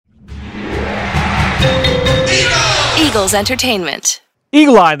Eagles Entertainment.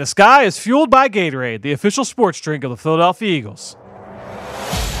 Eagle Eye in the Sky is fueled by Gatorade, the official sports drink of the Philadelphia Eagles.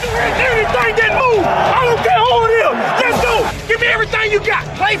 Anything that move, I don't care who it is. Let's go. Give me everything you got.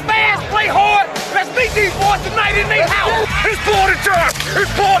 Play fast, play hard. Let's beat these boys tonight in their house. It's party time.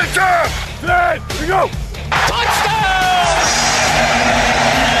 It's party time. There we go. Touchdown!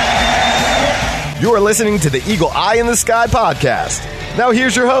 You are listening to the Eagle Eye in the Sky podcast. Now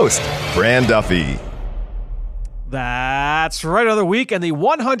here's your host, Fran Duffy. That's right, another week, and the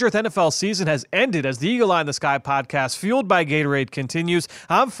 100th NFL season has ended as the Eagle Eye in the Sky podcast, fueled by Gatorade, continues.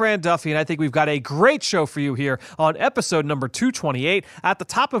 I'm Fran Duffy, and I think we've got a great show for you here on episode number 228. At the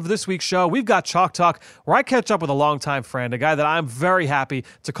top of this week's show, we've got Chalk Talk, where I catch up with a longtime friend, a guy that I'm very happy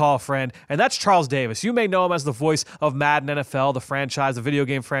to call a friend, and that's Charles Davis. You may know him as the voice of Madden NFL, the franchise, the video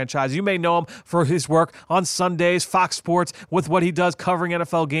game franchise. You may know him for his work on Sundays, Fox Sports, with what he does covering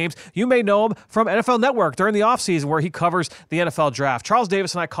NFL games. You may know him from NFL Network during the offseason, where he covers the NFL draft. Charles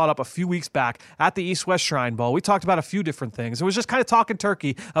Davis and I caught up a few weeks back at the East-West Shrine Bowl. We talked about a few different things. It was just kind of talking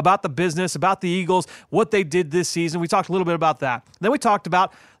turkey about the business, about the Eagles, what they did this season. We talked a little bit about that. Then we talked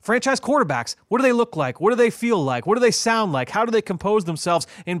about franchise quarterbacks. What do they look like? What do they feel like? What do they sound like? How do they compose themselves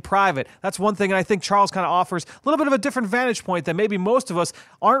in private? That's one thing, and I think Charles kind of offers a little bit of a different vantage point that maybe most of us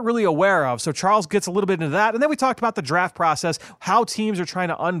aren't really aware of. So Charles gets a little bit into that. And then we talked about the draft process, how teams are trying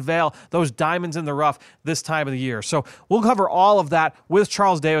to unveil those diamonds in the rough this time of the year. So we'll cover all of that with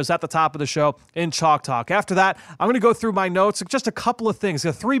Charles Davis at the top of the show in Chalk Talk. After that, I'm going to go through my notes, just a couple of things.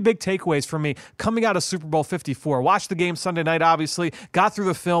 There are three big takeaways for me coming out of Super Bowl 54. Watched the game Sunday night, obviously. Got through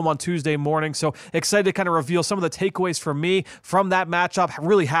the film on Tuesday morning, so excited to kind of reveal some of the takeaways for me from that matchup.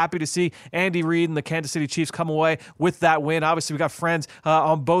 Really happy to see Andy Reid and the Kansas City Chiefs come away with that win. Obviously, we got friends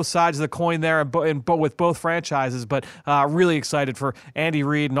on both sides of the coin there and with both franchises, but really excited for Andy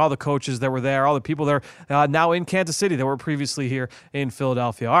Reid and all the coaches that were there, all the people that are now in Kansas City that were previously here in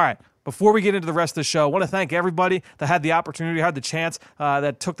Philadelphia. All right. Before we get into the rest of the show, I want to thank everybody that had the opportunity, had the chance,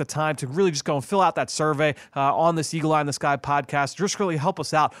 that took the time to really just go and fill out that survey on this Eagle Eye in the Sky podcast. Just really help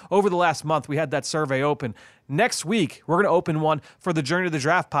us out. Over the last month, we had that survey open. Next week, we're going to open one for the Journey to the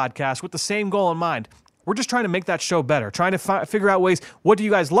Draft podcast with the same goal in mind. We're just trying to make that show better, trying to figure out ways, what do you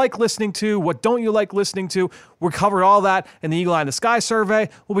guys like listening to, what don't you like listening to. We covered all that in the Eagle Eye in the Sky survey.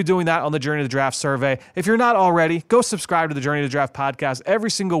 We'll be doing that on the Journey to the Draft survey. If you're not already, go subscribe to the Journey to the Draft podcast. Every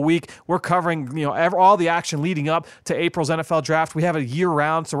single week, we're covering all the action leading up to April's NFL draft. We have it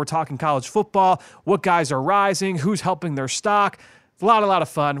year-round, so we're talking college football, what guys are rising, who's helping their stock. A lot of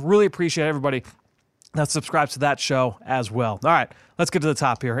fun. Really appreciate everybody that subscribes to that show as well. All right, let's get to the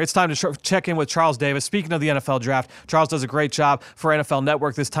top here. It's time to check in with Charles Davis. Speaking of the NFL draft, Charles does a great job for NFL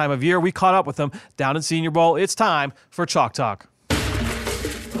Network this time of year. We caught up with him down in Senior Bowl. It's time for Chalk Talk.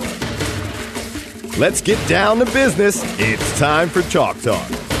 Let's get down to business. It's time for Chalk Talk.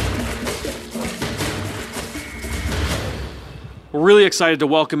 We're really excited to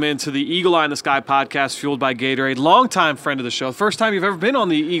welcome into the Eagle Eye in the Sky podcast, fueled by Gatorade. Longtime friend of the show. First time you've ever been on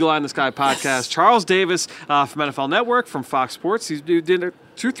the Eagle Eye in the Sky podcast. Yes. Charles Davis from NFL Network, from Fox Sports. You did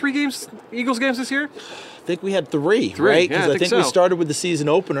 2-3 Eagles games this year? I think we had three, right? Because yeah, I think we started with the season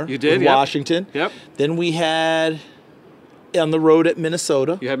opener. You did, with Washington. Yep. Then we had on the road at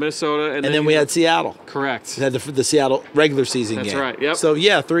Minnesota. You had Minnesota. And then we had Seattle. Correct. We had the Seattle regular season game. That's right, yep. So,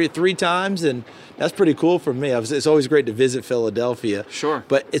 yeah, three times, and that's pretty cool for me. It's always great to visit Philadelphia. Sure.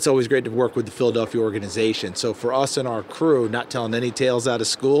 But it's always great to work with the Philadelphia organization. So for us and our crew, not telling any tales out of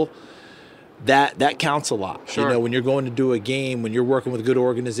school, that counts a lot. Sure. When you're going to do a game, when you're working with good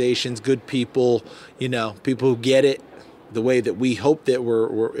organizations, good people, people who get it the way that we hope that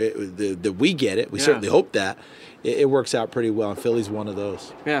that we get it. We certainly hope that. It works out pretty well, and Philly's one of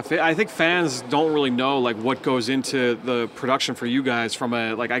those. Yeah, I think fans don't really know what goes into the production for you guys from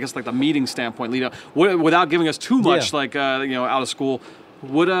the meeting standpoint, without giving us too much out of school.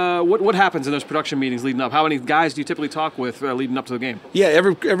 What happens in those production meetings leading up? How many guys do you typically talk with leading up to the game? Yeah,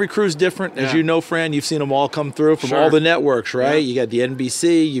 every crew's different. As you know, Fran, you've seen them all come through from all the networks, right? Yeah. You got the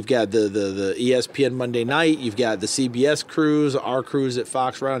NBC, you've got the ESPN Monday night, you've got the CBS crews, our crews at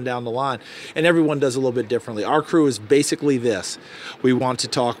Fox, right on down the line. And everyone does a little bit differently. Our crew is basically this. We want to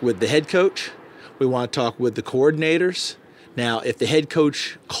talk with the head coach. We want to talk with the coordinators. Now, if the head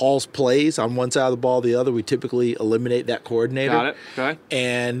coach calls plays on one side of the ball, the other, we typically eliminate that coordinator. Got it. Okay.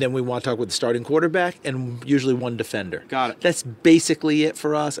 And then we want to talk with the starting quarterback and usually one defender. Got it. That's basically it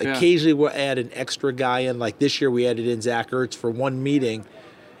for us. Yeah. Occasionally we'll add an extra guy in. Like this year we added in Zach Ertz for one meeting,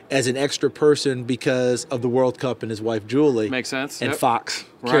 as an extra person because of the World Cup and his wife Julie. Makes sense. And Yep. Fox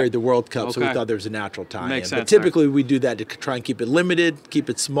Right. carried the World Cup, so we Okay. thought there was a natural tie-in. Makes But sense, typically we do that to try and keep it limited, keep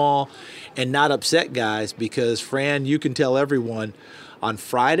it small, and not upset guys because, Fran, you can tell everyone on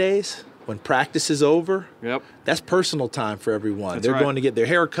Fridays when practice is over, Yep. that's personal time for everyone. That's They're right. going to get their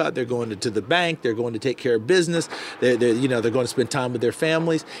hair cut. They're going to the bank. They're going to take care of business. They're going to spend time with their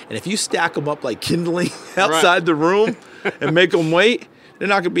families. And if you stack them up like kindling outside the room and make them wait, they're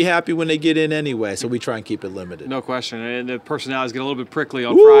not going to be happy when they get in anyway. So we try and keep it limited. No question. And the personalities get a little bit prickly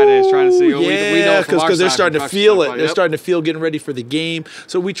on Fridays, trying to see. We know it from our because they're side, starting to from feel Texas it. side. They're Yep. starting to feel getting ready for the game.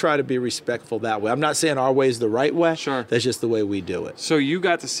 So we try to be respectful that way. I'm not saying our way is the right way. Sure. That's just the way we do it. So you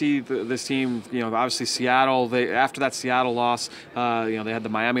got to see this team, obviously Seattle. After that Seattle loss, they had the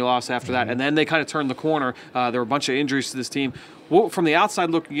Miami loss after that, and then they kind of turned the corner. There were a bunch of injuries to this team. From the outside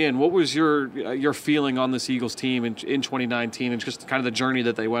looking in, what was your feeling on this Eagles team in 2019 and just kind of the journey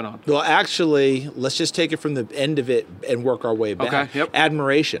that they went on? Well, actually, let's just take it from the end of it and work our way back. Okay, yep.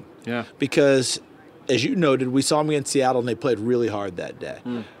 Admiration. Yeah. Because, as you noted, we saw them against Seattle, and they played really hard that day.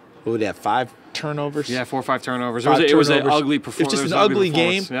 What would they have, 5 turnovers? Yeah, 4 or 5 turnovers. Five It was an turnovers. ugly It performance. was just an ugly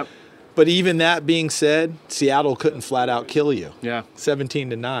game. Yep. But even that being said, Seattle couldn't flat out kill you. Yeah.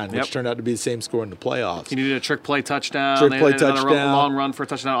 17-9, which Yep. turned out to be the same score in the playoffs. He needed a trick play touchdown. Trick play Another touchdown. long run for a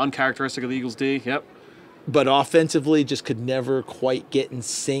touchdown, uncharacteristic of the Eagles D. Yep. But offensively, just could never quite get in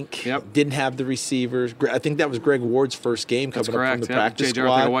sync. Yep. Didn't have the receivers. I think that was Greg Ward's first game That's coming up correct. from the Yep. practice J.J.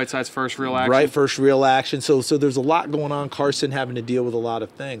 squad. Arthur-Whiteside's first real action. Right, first real action. So there's a lot going on. Carson having to deal with a lot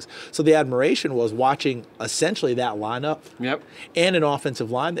of things. So the admiration was watching essentially that lineup Yep. and an offensive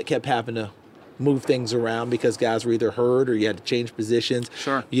line that kept having to move things around because guys were either hurt or you had to change positions.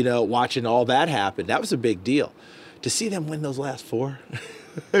 Sure. Watching all that happen, that was a big deal. To see them win those last 4,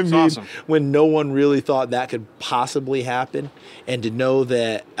 I mean, awesome. when no one really thought that could possibly happen, and to know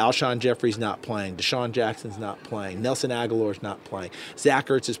that Alshon Jeffrey's not playing, Deshaun Jackson's not playing, Nelson Aguilar's not playing, Zach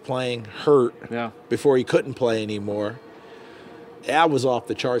Ertz is playing hurt before he couldn't play anymore, that was off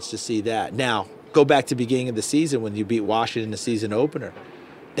the charts to see that. Now, go back to the beginning of the season when you beat Washington in the season opener.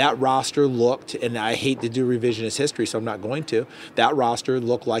 That roster looked, and I hate to do revisionist history, so I'm not going to, that roster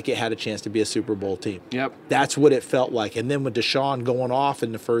looked like it had a chance to be a Super Bowl team. Yep. That's what it felt like. And then with Deshaun going off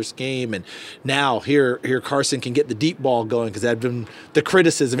in the first game, and now here Carson can get the deep ball going because that had been the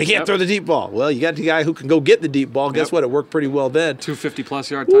criticism. He can't throw the deep ball. Well, you got the guy who can go get the deep ball. Guess what? It worked pretty well then. 2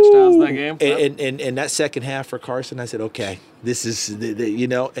 50-plus yard touchdowns in that game. And that second half for Carson, I said, okay, this is,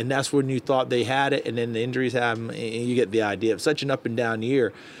 and that's when you thought they had it, and then the injuries happen, and you get the idea. It's such an up and down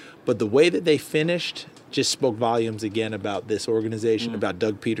year. But the way that they finished just spoke volumes again about this organization, about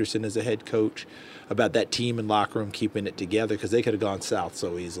Doug Peterson as a head coach, about that team and locker room keeping it together, because they could have gone south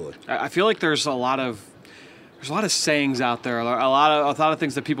so easily. I feel like there's a lot of sayings out there, a lot of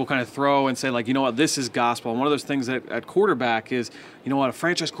things that people kind of throw and say, like, you know what, this is gospel. And one of those things at quarterback is, you know what, a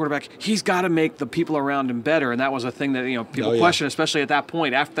franchise quarterback, he's got to make the people around him better. And that was a thing that, people question, especially at that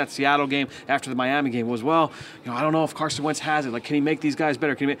point, after that Seattle game, after the Miami game, was, well, I don't know if Carson Wentz has it. Like, can he make these guys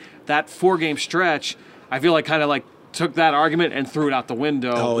better? That 4-game stretch, I feel like kind of like took that argument and threw it out the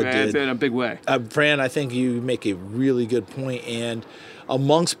window in a big way. Fran, I think you make a really good point. And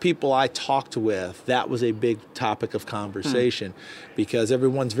amongst people I talked with, that was a big topic of conversation because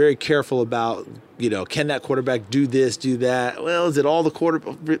everyone's very careful about, can that quarterback do this, do that? Well, is it all the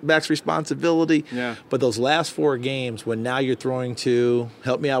quarterback's responsibility? Yeah. But those last 4 games, when now you're throwing to,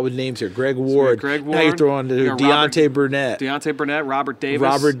 help me out with names here, Greg Ward. Now you're throwing to Deontay Burnett. Robert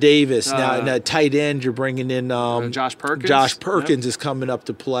Davis. Now tight end, you're bringing in Josh Perkins. Josh Perkins is coming up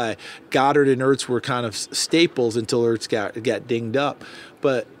to play. Goddard and Ertz were kind of staples until Ertz got dinged up.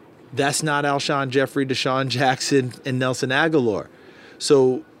 But that's not Alshon Jeffrey, Deshaun Jackson, and Nelson Aguilar.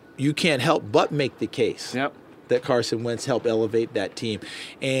 So you can't help but make the case that Carson Wentz helped elevate that team.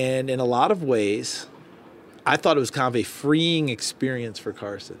 And in a lot of ways, I thought it was kind of a freeing experience for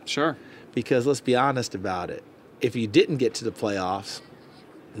Carson. Sure. Because let's be honest about it. If you didn't get to the playoffs,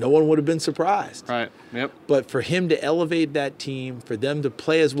 no one would have been surprised. Right. Yep. But for him to elevate that team, for them to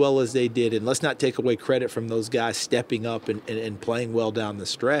play as well as they did, and let's not take away credit from those guys stepping up and playing well down the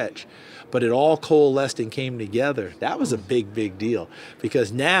stretch, but it all coalesced and came together. That was a big, big deal.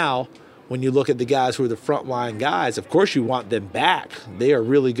 Because now, when you look at the guys who are the frontline guys, of course you want them back. They are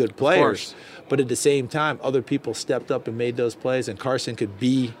really good players. But at the same time, other people stepped up and made those plays, and Carson could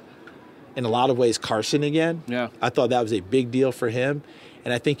be, in a lot of ways, Carson again. Yeah. I thought that was a big deal for him.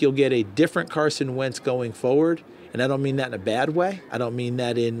 And I think you'll get a different Carson Wentz going forward. And I don't mean that in a bad way. I don't mean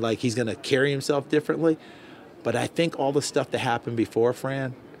that in like he's going to carry himself differently. But I think all the stuff that happened before,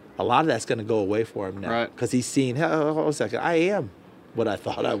 Fran, a lot of that's going to go away for him now. Right. Because he's seen, hold on a second, I am what I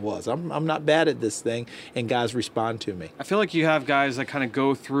thought I was. I'm not bad at this thing, and guys respond to me. I feel like you have guys that kind of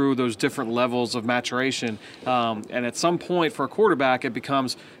go through those different levels of maturation, and at some point for a quarterback, it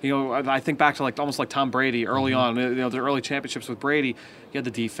becomes, I think back to almost like Tom Brady early on, the early championships with Brady. You had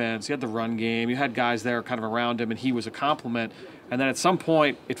the defense, you had the run game, you had guys there kind of around him, and he was a compliment. And then at some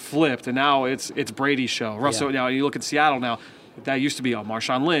point, it flipped, and now it's Brady's show. Russell, now you look at Seattle now. That used to be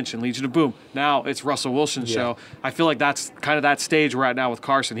Marshawn Lynch and Legion of Boom. Now it's Russell Wilson's show. I feel like that's kind of that stage we're at now with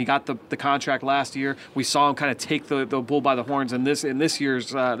Carson. He got the contract last year. We saw him kind of take the bull by the horns in this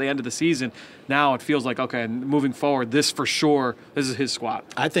year's the end of the season. Now it feels like, okay, moving forward, this is his squad.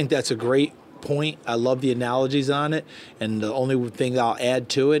 I think that's a great point. I love the analogies on it. And the only thing I'll add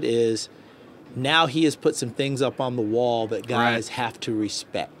to it is now he has put some things up on the wall that guys have to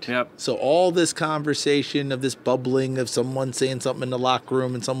respect. Yep. So all this conversation of this bubbling of someone saying something in the locker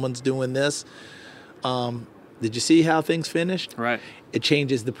room and someone's doing this, did you see how things finished? Right. It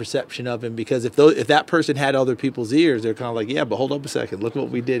changes the perception of him, because if that person had other people's ears, they're kind of like, yeah, but hold up a second, look what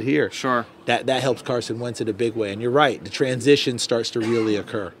we did here. Sure. That helps Carson Wentz in a big way. And you're right, the transition starts to really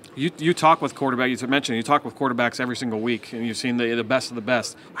occur. You talk with quarterbacks. You talk with quarterbacks every single week, and you've seen the best of the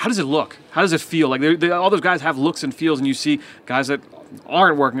best. How does it look? How does it feel? Like all those guys have looks and feels, and you see guys that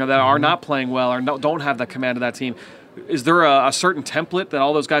aren't working, or that are not playing well, or don't have the command of that team. Is there a certain template that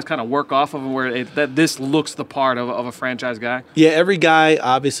all those guys kind of work off of, where that this looks the part of a franchise guy? Yeah, every guy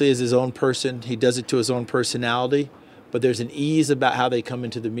obviously is his own person. He does it to his own personality. But there's an ease about how they come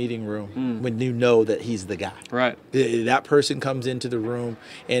into the meeting room when you know that he's the guy. Right. That person comes into the room,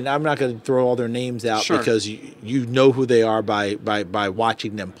 and I'm not going to throw all their names out, sure, because you know who they are by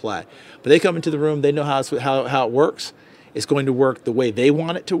watching them play. But they come into the room, they know how it works. It's going to work the way they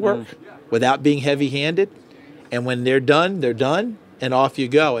want it to work without being heavy-handed. And when they're done, and off you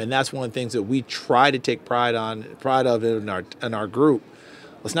go. And that's one of the things that we try to take pride of in our group.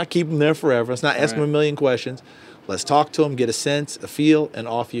 Let's not keep them there forever. Let's not ask them a million questions. Let's talk to them, get a sense, a feel, and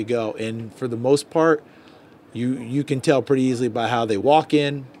off you go. And for the most part, you can tell pretty easily by how they walk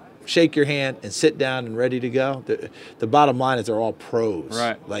in, shake your hand, and sit down and ready to go. The bottom line is they're all pros.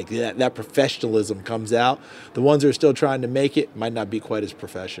 Right. Like that professionalism comes out. The ones that are still trying to make it might not be quite as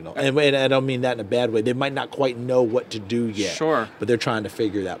professional. And I don't mean that in a bad way. They might not quite know what to do yet. Sure. But they're trying to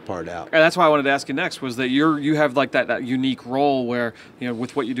figure that part out. And that's why I wanted to ask you next, was that you have like that unique role where,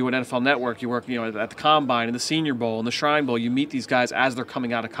 with what you do at NFL Network, you work, at the Combine and the Senior Bowl and the Shrine Bowl, you meet these guys as they're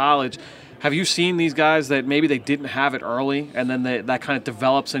coming out of college. Have you seen these guys that maybe they didn't have it early, and then that kind of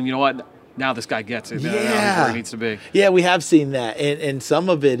develops, and you know what? Now this guy gets it. Now he's where he needs to be. Yeah, we have seen that. And some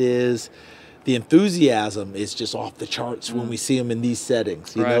of it is the enthusiasm is just off the charts when we see them in these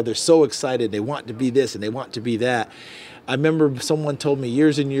settings. You know, they're so excited. They want to be this and they want to be that. I remember someone told me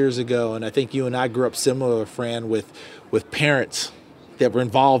years and years ago, and I think you and I grew up similar, Fran, with parents that were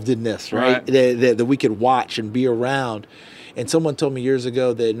involved in this, right? That we could watch and be around. And someone told me years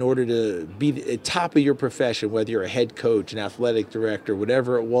ago that in order to be at top of your profession, whether you're a head coach, an athletic director,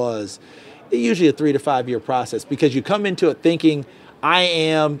 whatever it was, it's usually a 3 to 5 year process, because you come into it thinking, I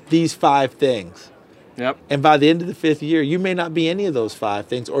am these 5 things. Yep. And by the end of the 5th year, you may not be any of those 5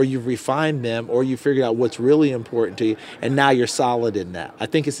 things, or you've refined them, or you figured out what's really important to you, and now you're solid in that. I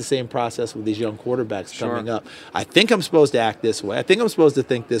think it's the same process with these young quarterbacks coming up. I think I'm supposed to act this way. I think I'm supposed to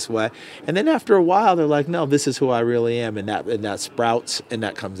think this way. And then after a while, they're like, no, this is who I really am, and that sprouts, and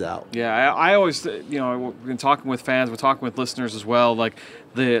that comes out. Yeah, I always, we've been talking with fans, we're talking with listeners as well, like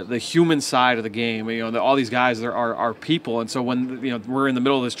the human side of the game. All these guys are people, and so when we're in the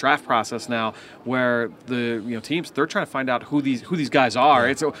middle of this draft process now, where the teams, they're trying to find out who these guys are.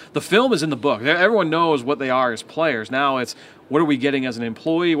 It's the film is in the book. Everyone knows what they are as players. Now it's, what are we getting as an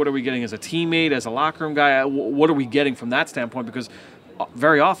employee? What are we getting as a teammate, as a locker room guy? What are we getting from that standpoint? Because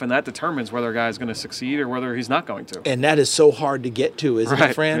very often that determines whether a guy is going to succeed or whether he's not going to. And that is so hard to get to, isn't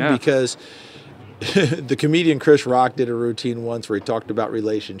it, Fran? Yeah. Because the comedian Chris Rock did a routine once where he talked about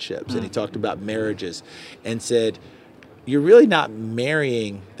relationships and he talked about marriages and said, you're really not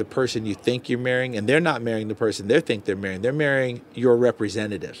marrying the person you think you're marrying, and they're not marrying the person they think they're marrying. They're marrying your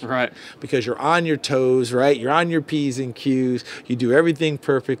representative. Right. Because you're on your toes, right? You're on your P's and Q's. You do everything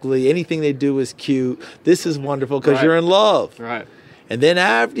perfectly. Anything they do is cute. This is wonderful because you're in love. Right. And then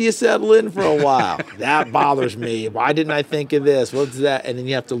after you settle in for a while, that bothers me. Why didn't I think of this? What's that? And then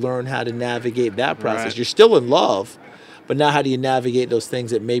you have to learn how to navigate that process. Right. You're still in love, but now how do you navigate those things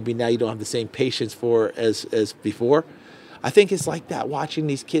that maybe now you don't have the same patience for as before? I think it's like that, watching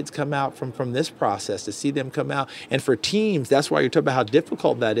these kids come out from this process, to see them come out. And for teams, that's why you're talking about how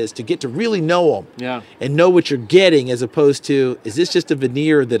difficult that is, to get to really know them and know what you're getting, as opposed to, is this just a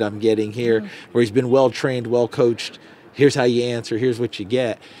veneer that I'm getting here where he's been well-trained, well-coached, Here's how you answer. Here's what you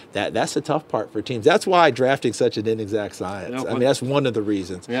get. That's the tough part for teams. That's why drafting such an inexact science. I mean, that's one of the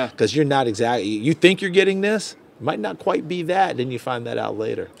reasons. Yeah. Because you're not exactly. You think you're getting this, might not quite be that. Then you find that out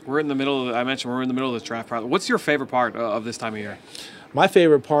later. We're in the middle of this draft process. What's your favorite part of this time of year? My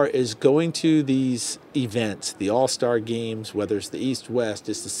favorite part is going to these events, the All-Star games, whether it's the East-West,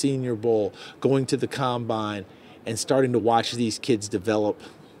 it's the Senior Bowl, going to the Combine, and starting to watch these kids develop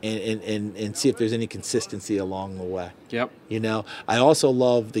and see if there's any consistency along the way. Yep. You know, I also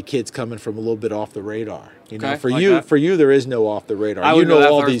love the kids coming from a little bit off the radar. You know, Okay, for you, there is no off the radar. I You would know know that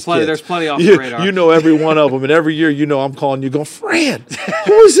all there's these plenty- kids. there's plenty off the radar. You know every one of them, and every year, you know, I'm calling you, going, Fran,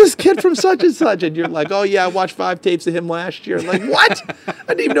 who is this kid from such and such? And you're like, oh yeah, I watched 5 tapes of him last year. I'm like, what? I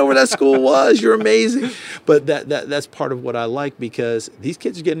didn't even know where that school was. You're amazing. But that's part of what I like, because these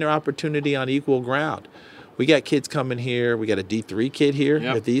kids are getting their opportunity on equal ground. We got kids coming here. We got a D3 kid here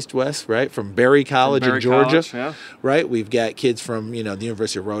at the East-West, right, from Berry College in Georgia, right? We've got kids from, you know, the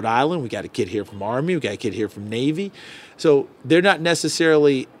University of Rhode Island. We got a kid here from Army. We got a kid here from Navy. So they're not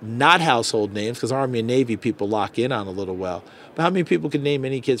necessarily not household names, because Army and Navy people lock in on a little well. But how many people can name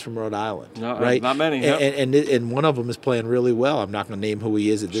any kids from Rhode Island, right? Not many. And one of them is playing really well. I'm not going to name who he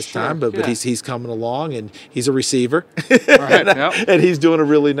is at this time, but he's coming along, and he's a receiver, and he's doing a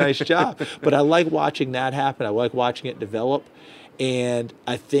really nice job. But I like watching that happen. I like watching it develop, and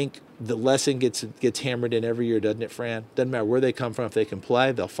I think the lesson gets hammered in every year, doesn't it, Fran? Doesn't matter where they come from. If they can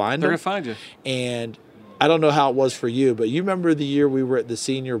play, they'll find them. They're going to find you. And I don't know how it was for you, but you remember the year we were at the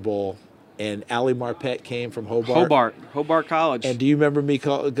Senior Bowl, and Ali Marpet came from Hobart College. And do you remember me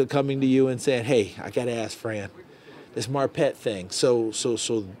coming to you and saying, hey, I got to ask Fran, this Marpet thing, so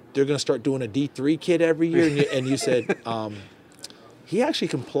they're going to start doing a D3 kid every year? And you said, he actually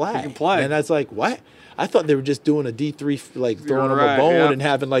can play. He can play. And I was like, what? I thought they were just doing a D3, like throwing him a bone and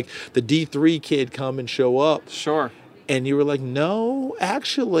having like the D3 kid come and show up. Sure. And you were like, no,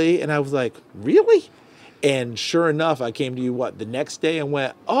 actually. And I was like, really? And sure enough, I came to you, the next day, and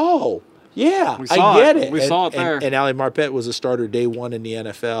went, oh, yeah, I get it. We saw it there. And Ali Marpet was a starter day one in the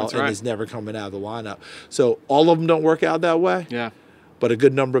NFL, and is never coming out of the lineup. So all of them don't work out that way. Yeah. But a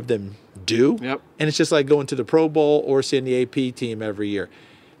good number of them do. Yep. And it's just like going to the Pro Bowl or seeing the AP team every year.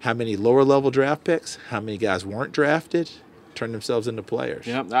 How many lower level draft picks? How many guys weren't drafted? Turn themselves into players.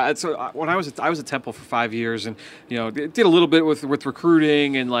 Yeah. So when I was at Temple for 5 years, and did a little bit with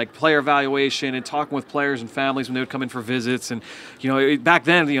recruiting and like player evaluation and talking with players and families when they would come in for visits. And back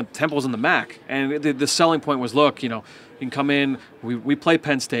then, Temple was in the MAC, and the selling point was, look, you can come in. We play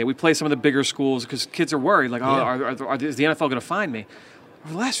Penn State. We play some of the bigger schools, because kids are worried, like, is the NFL going to find me?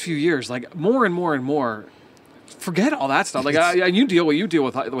 Over the last few years, like more and more and more, forget all that stuff. Like you deal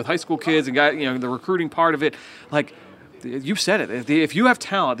with high school kids and the recruiting part of it, like. You said it. If you have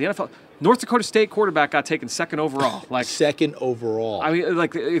talent, the NFL, North Dakota State quarterback got taken second overall. Like second overall. I mean,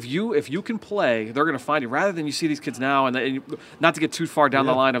 like if you can play, they're going to find you. Rather than you see these kids now, and not to get too far down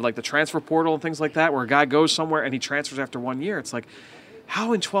the line of like the transfer portal and things like that, where a guy goes somewhere and he transfers after 1 year. It's like,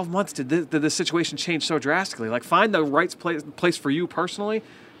 how in 12 months did this situation change so drastically? Like, find the right place for you personally.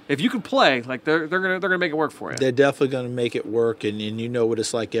 If you can play, like they're gonna make it work for you. They're definitely gonna make it work, and you know what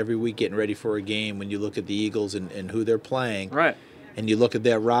it's like every week getting ready for a game when you look at the Eagles and who they're playing. Right. And you look at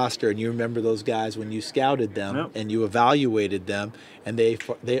that roster, and you remember those guys when you scouted them and you evaluated them, and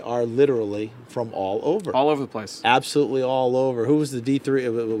they are literally from all over. All over the place. Absolutely all over. Who was the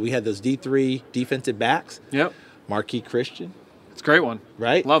D3? We had those D3 defensive backs. Yep. Marquis Christian. It's a great one.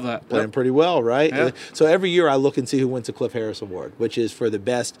 Right? Love that. Playing pretty well, right? Yeah. So every year I look and see who wins the Cliff Harris Award, which is for the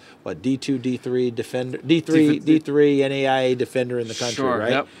best, D2, D3 defender, D3 NAIA defender in the country,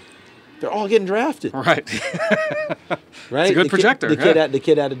 right? Yep. They're all getting drafted. Right. Right? It's a good projector. The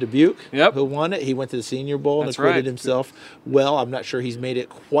kid out of Dubuque Yep. who won it, he went to the Senior Bowl and That's acquitted right. himself well. I'm not sure he's made it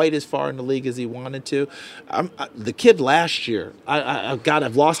quite as far in the league as he wanted to. The kid last year,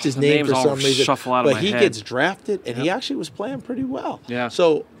 I've lost his name for some reason. Shuffle out of but my he head. gets drafted, and he actually was playing pretty well. Yeah.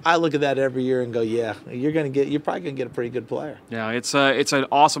 So I look at that every year and go, yeah, you're probably gonna get a pretty good player. Yeah, it's an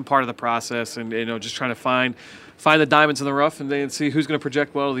awesome part of the process, and just trying to find the diamonds in the rough and then see who's going to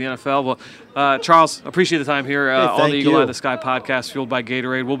project well to the NFL. Well, Charles, appreciate the time here on the Eagle Eye in the Sky podcast, fueled by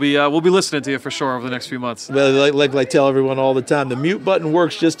Gatorade. We'll be listening to you for sure over the next few months. Well, like I tell everyone all the time, the mute button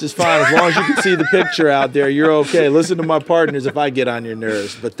works just as fine as long as you can see the picture out there. You're okay. Listen to my partners if I get on your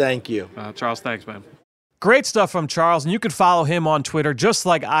nerves. But thank you, Charles. Thanks, man. Great stuff from Charles, and you can follow him on Twitter just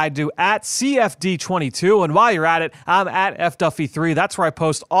like I do at CFD22. And while you're at it, I'm at FDuffy3. That's where I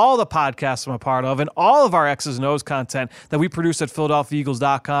post all the podcasts I'm a part of and all of our X's and O's content that we produce at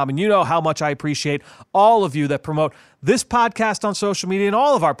PhiladelphiaEagles.com. And you know how much I appreciate all of you that promote this podcast on social media and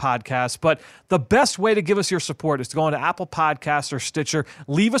all of our podcasts. But the best way to give us your support is to go into Apple Podcasts or Stitcher,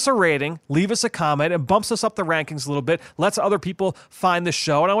 leave us a rating, leave us a comment. It bumps us up the rankings a little bit, lets other people find the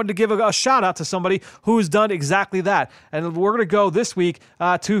show. And I wanted to give a shout out to somebody who's done exactly that. And we're going to go this week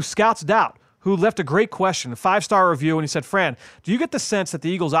to Scouts Doubt, who left a great question, a 5-star review, and he said, Fran, do you get the sense that the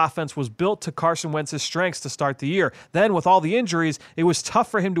Eagles' offense was built to Carson Wentz's strengths to start the year? Then, with all the injuries, it was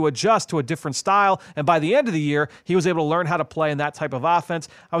tough for him to adjust to a different style, and by the end of the year, he was able to learn how to play in that type of offense.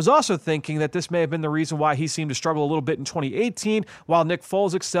 I was also thinking that this may have been the reason why he seemed to struggle a little bit in 2018, while Nick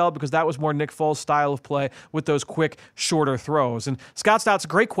Foles excelled, because that was more Nick Foles' style of play with those quick, shorter throws. And Scouts Doubt's a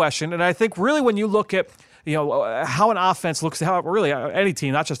great question, and I think really when you look at how an offense looks, how really any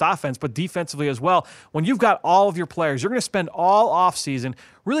team, not just offense, but defensively as well. When you've got all of your players, you're going to spend all offseason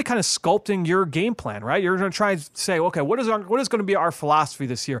really kind of sculpting your game plan, right? You're going to try and say, okay, what is going to be our philosophy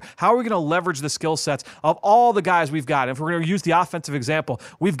this year? How are we going to leverage the skill sets of all the guys we've got? And if we're going to use the offensive example,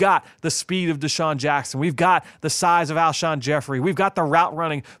 we've got the speed of Deshaun Jackson. We've got the size of Alshon Jeffrey. We've got the route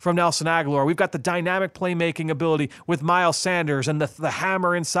running from Nelson Agholor. We've got the dynamic playmaking ability with Miles Sanders and the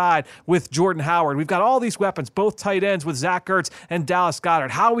hammer inside with Jordan Howard. We've got all these weapons, both tight ends with Zach Ertz and Dallas Goedert.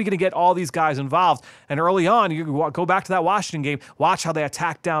 How are we going to get all these guys involved? And early on, you go back to that Washington game, watch how they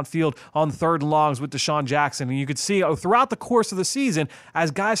attack downfield on 3rd and longs with Deshaun Jackson. And you could see throughout the course of the season, as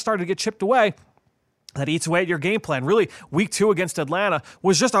guys started to get chipped away, that eats away at your game plan. Really, week 2 against Atlanta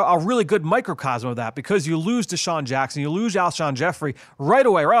was just a really good microcosm of that, because you lose Deshaun Jackson, you lose Alshon Jeffrey right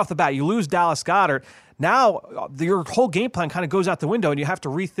away, right off the bat. You lose Dallas Goedert. Now, your whole game plan kind of goes out the window, and you have to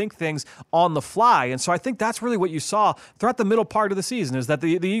rethink things on the fly. And so I think that's really what you saw throughout the middle part of the season, is that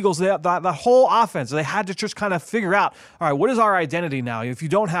the Eagles, the whole offense, they had to just kind of figure out, all right, what is our identity now? If you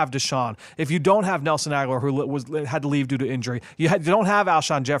don't have Deshaun, if you don't have Nelson Agholor, who had to leave due to injury, you don't have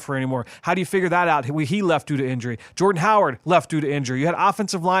Alshon Jeffrey anymore. How do you figure that out? He left due to injury. Jordan Howard left due to injury. You had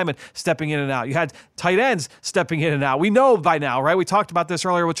offensive linemen stepping in and out. You had tight ends stepping in and out. We know by now, right? We talked about this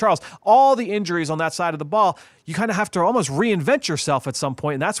earlier with Charles. All the injuries on that side of the ball, you kind of have to almost reinvent yourself at some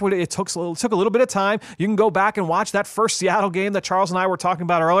point, and that's what it took. It took a little bit of time. You can go back and watch that first Seattle game that Charles and I were talking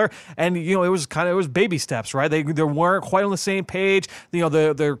about earlier, and it was baby steps, right? They weren't quite on the same page.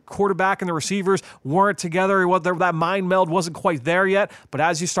 The quarterback and the receivers weren't together. That mind meld wasn't quite there yet. But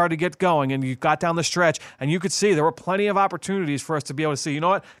as you started to get going and you got down the stretch, and you could see there were plenty of opportunities for us to be able to see, you know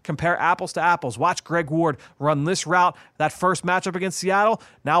what? Compare apples to apples. Watch Greg Ward run this route, that first matchup against Seattle.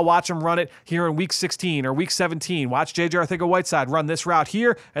 Now watch him run it here in week 16 or week 17. Watch J.J. Arcega-Whiteside run this route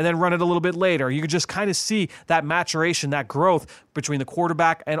here and then run it a little bit later. You could just kind of see that maturation, that growth between the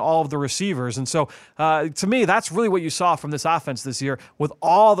quarterback and all of the receivers. And so, to me, that's really what you saw from this offense this year, with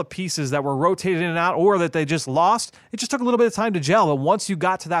all the pieces that were rotated in and out or that they just lost. It just took a little bit of time to gel. But once you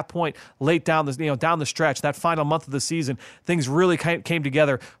got to that point late down the stretch, that final month of the season, things really came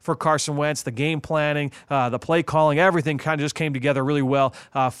together for Carson Wentz. The game planning, the play calling, everything kind of just came together really well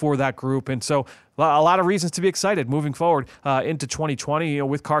for that group. And so, a lot of reasons to be excited moving forward into 2020,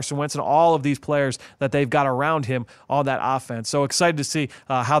 with Carson Wentz and all of these players that they've got around him on that offense. So excited to see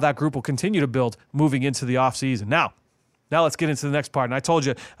how that group will continue to build moving into the offseason. Now let's get into the next part. And I told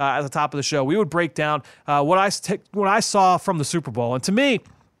you at the top of the show, we would break down what I saw from the Super Bowl. And to me,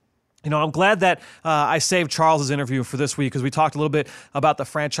 I'm glad that I saved Charles's interview for this week, because we talked a little bit about the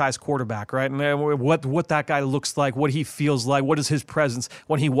franchise quarterback, right? And what that guy looks like, what he feels like, what is his presence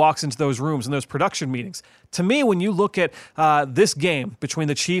when he walks into those rooms and those production meetings. To me, when you look at this game between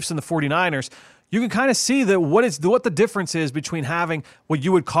the Chiefs and the 49ers, you can kind of see what the difference is between having what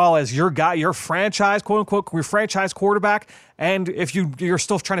you would call as your guy, your franchise, quote unquote, your franchise quarterback, and if you're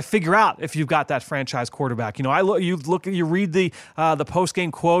still trying to figure out if you've got that franchise quarterback. You read the post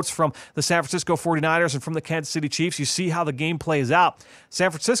game quotes from the San Francisco 49ers and from the Kansas City Chiefs. You see how the game plays out.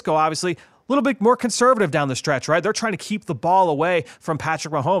 San Francisco, obviously, a little bit more conservative down the stretch, right? They're trying to keep the ball away from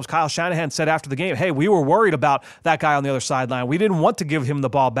Patrick Mahomes. Kyle Shanahan said after the game, hey, we were worried about that guy on the other sideline. We didn't want to give him the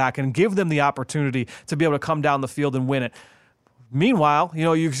ball back and give them the opportunity to be able to come down the field and win it. Meanwhile,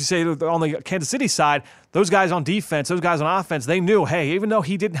 you say on the Kansas City side, those guys on defense, those guys on offense, they knew, hey, even though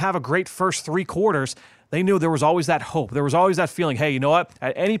he didn't have a great first 3 quarters, they knew there was always that hope. There was always that feeling, hey, you know what?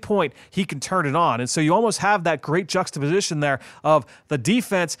 At any point, he can turn it on. And so you almost have that great juxtaposition there of the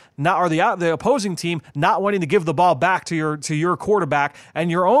defense or the opposing team not wanting to give the ball back to your quarterback,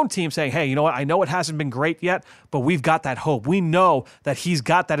 and your own team saying, hey, you know what? I know it hasn't been great yet, but we've got that hope. We know that he's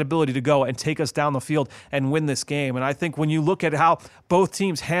got that ability to go and take us down the field and win this game. And I think when you look at how both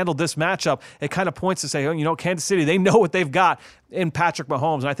teams handled this matchup, it kind of points to say, Kansas City, they know what they've got. in Patrick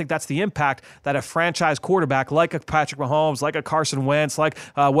Mahomes. And I think that's the impact that a franchise quarterback like a Patrick Mahomes, like a Carson Wentz, like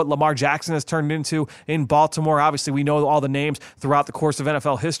what Lamar Jackson has turned into in Baltimore. Obviously, we know all the names throughout the course of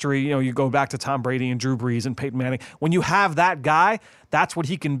NFL history. You know, you go back to Tom Brady and Drew Brees and Peyton Manning. When you have that guy, that's what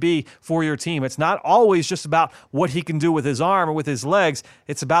he can be for your team. It's not always just about what he can do with his arm or with his legs.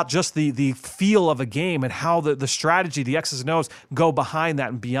 It's about just the feel of a game and how the strategy, the X's and O's go behind that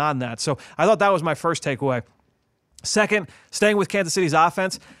and beyond that. So I thought that was my first takeaway. Second, staying with Kansas City's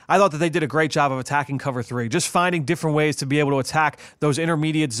offense, I thought that they did a great job of attacking cover three, just finding different ways to be able to attack those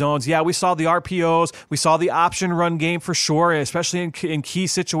intermediate zones. Yeah, we saw the RPOs, we saw the option run game for sure, especially in key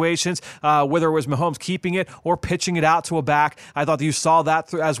situations, whether it was Mahomes keeping it or pitching it out to a back. I thought that you saw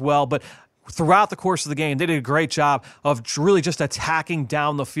that as well, but throughout the course of the game, they did a great job of really just attacking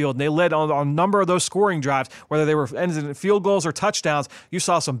down the field. And they led on a number of those scoring drives, whether they were ended in field goals or touchdowns. You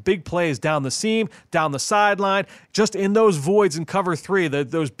saw some big plays down the seam, down the sideline, just in those voids in cover three.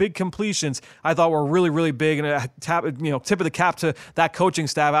 Those big completions I thought were really, really big. And tip of the cap to that coaching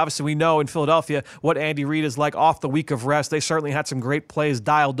staff. Obviously, we know in Philadelphia what Andy Reid is like off the week of rest. They certainly had some great plays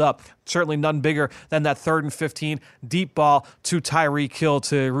dialed up. Certainly none bigger than that 3rd and 15 deep ball to Tyreek Hill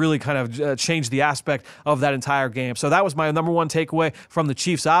to really kind of change the aspect of that entire game. So that was my number one takeaway from the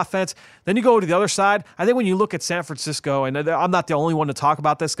Chiefs offense. Then you go to the other side. I think when you look at San Francisco, and I'm not the only one to talk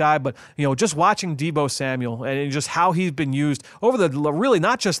about this guy, but just watching Deebo Samuel and just how he's been used over the really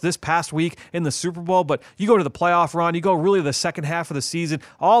not just this past week in the Super Bowl, but you go to the playoff run, you go really to the second half of the season,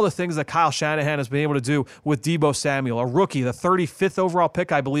 all the things that Kyle Shanahan has been able to do with Deebo Samuel, a rookie, the 35th overall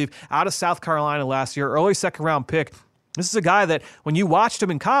pick, I believe, out of South Carolina last year, early second-round pick. This is a guy that when you watched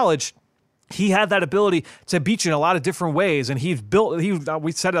him in college, he had that ability to beat you in a lot of different ways, and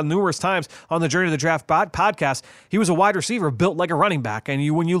we said it numerous times on the Journey to the Draft podcast, he was a wide receiver built like a running back,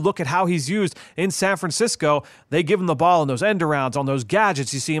 and when you look at how he's used in San Francisco, they give him the ball in those end arounds, on those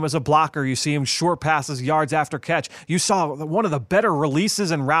gadgets. You see him as a blocker, you see him short passes, yards after catch. You saw one of the better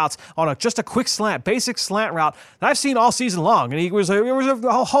releases and routes on just a quick slant, basic slant route that I've seen all season long, and it was a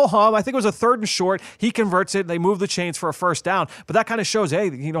ho-hum. I think it was a 3rd and short. He converts it, they move the chains for a first down, but that kind of shows, hey,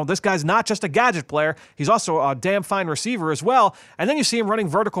 this guy's not just a gadget player. He's also a damn fine receiver as well. And then you see him running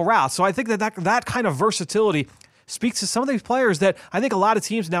vertical routes. So I think that kind of versatility speaks to some of these players that I think a lot of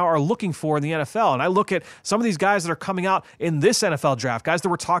teams now are looking for in the NFL. And I look at some of these guys that are coming out in this NFL draft, guys that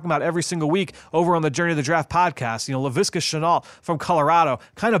we're talking about every single week over on the Journey to the Draft podcast. Laviska Shenault from Colorado,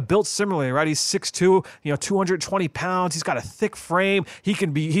 kind of built similarly, right? He's 6'2", 220 pounds. He's got a thick frame.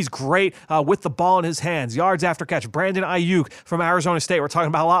 He's great with the ball in his hands, yards after catch. Brandon Ayuk from Arizona State. We're talking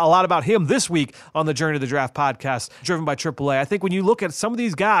about a lot about him this week on the Journey to the Draft podcast, driven by AAA. I think when you look at some of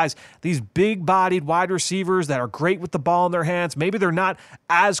these guys, these big-bodied wide receivers that are great with the ball in their hands. Maybe they're not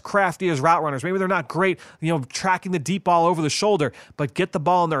as crafty as route runners. Maybe they're not great, tracking the deep ball over the shoulder, but get the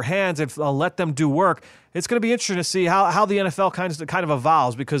ball in their hands and let them do work. It's going to be interesting to see how the NFL kind of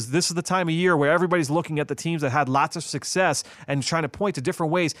evolves, because this is the time of year where everybody's looking at the teams that had lots of success and trying to point to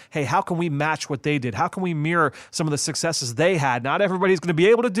different ways. Hey, how can we match what they did? How can we mirror some of the successes they had? Not everybody's going to be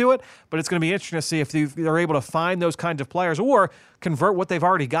able to do it, but it's going to be interesting to see if they're able to find those kinds of players or convert what they've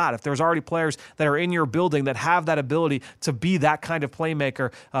already got. If there's already players that are in your building that have that ability to be that kind of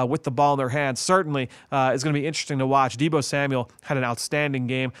playmaker with the ball in their hands, certainly is going to be interesting to watch. Deebo Samuel had an outstanding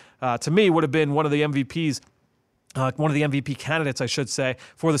game. To me, would have been one of the MVPs. One of the MVP candidates, I should say,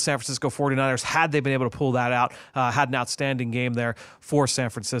 for the San Francisco 49ers, had they been able to pull that out. Had an outstanding game there for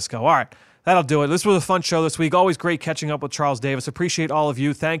San Francisco. All right. That'll do it. This was a fun show this week. Always great catching up with Charles Davis. Appreciate all of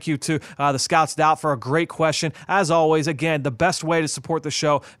you. Thank you to the Scouts Doubt for a great question. As always, again, the best way to support the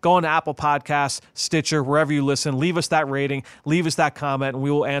show, go on to Apple Podcasts, Stitcher, wherever you listen. Leave us that rating. Leave us that comment, and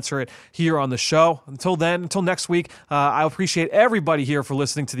we will answer it here on the show. Until then, until next week, I appreciate everybody here for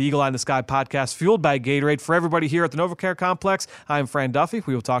listening to the Eagle Eye in the Sky podcast, fueled by Gatorade. For everybody here at the NovaCare Complex, I'm Fran Duffy.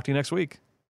 We will talk to you next week.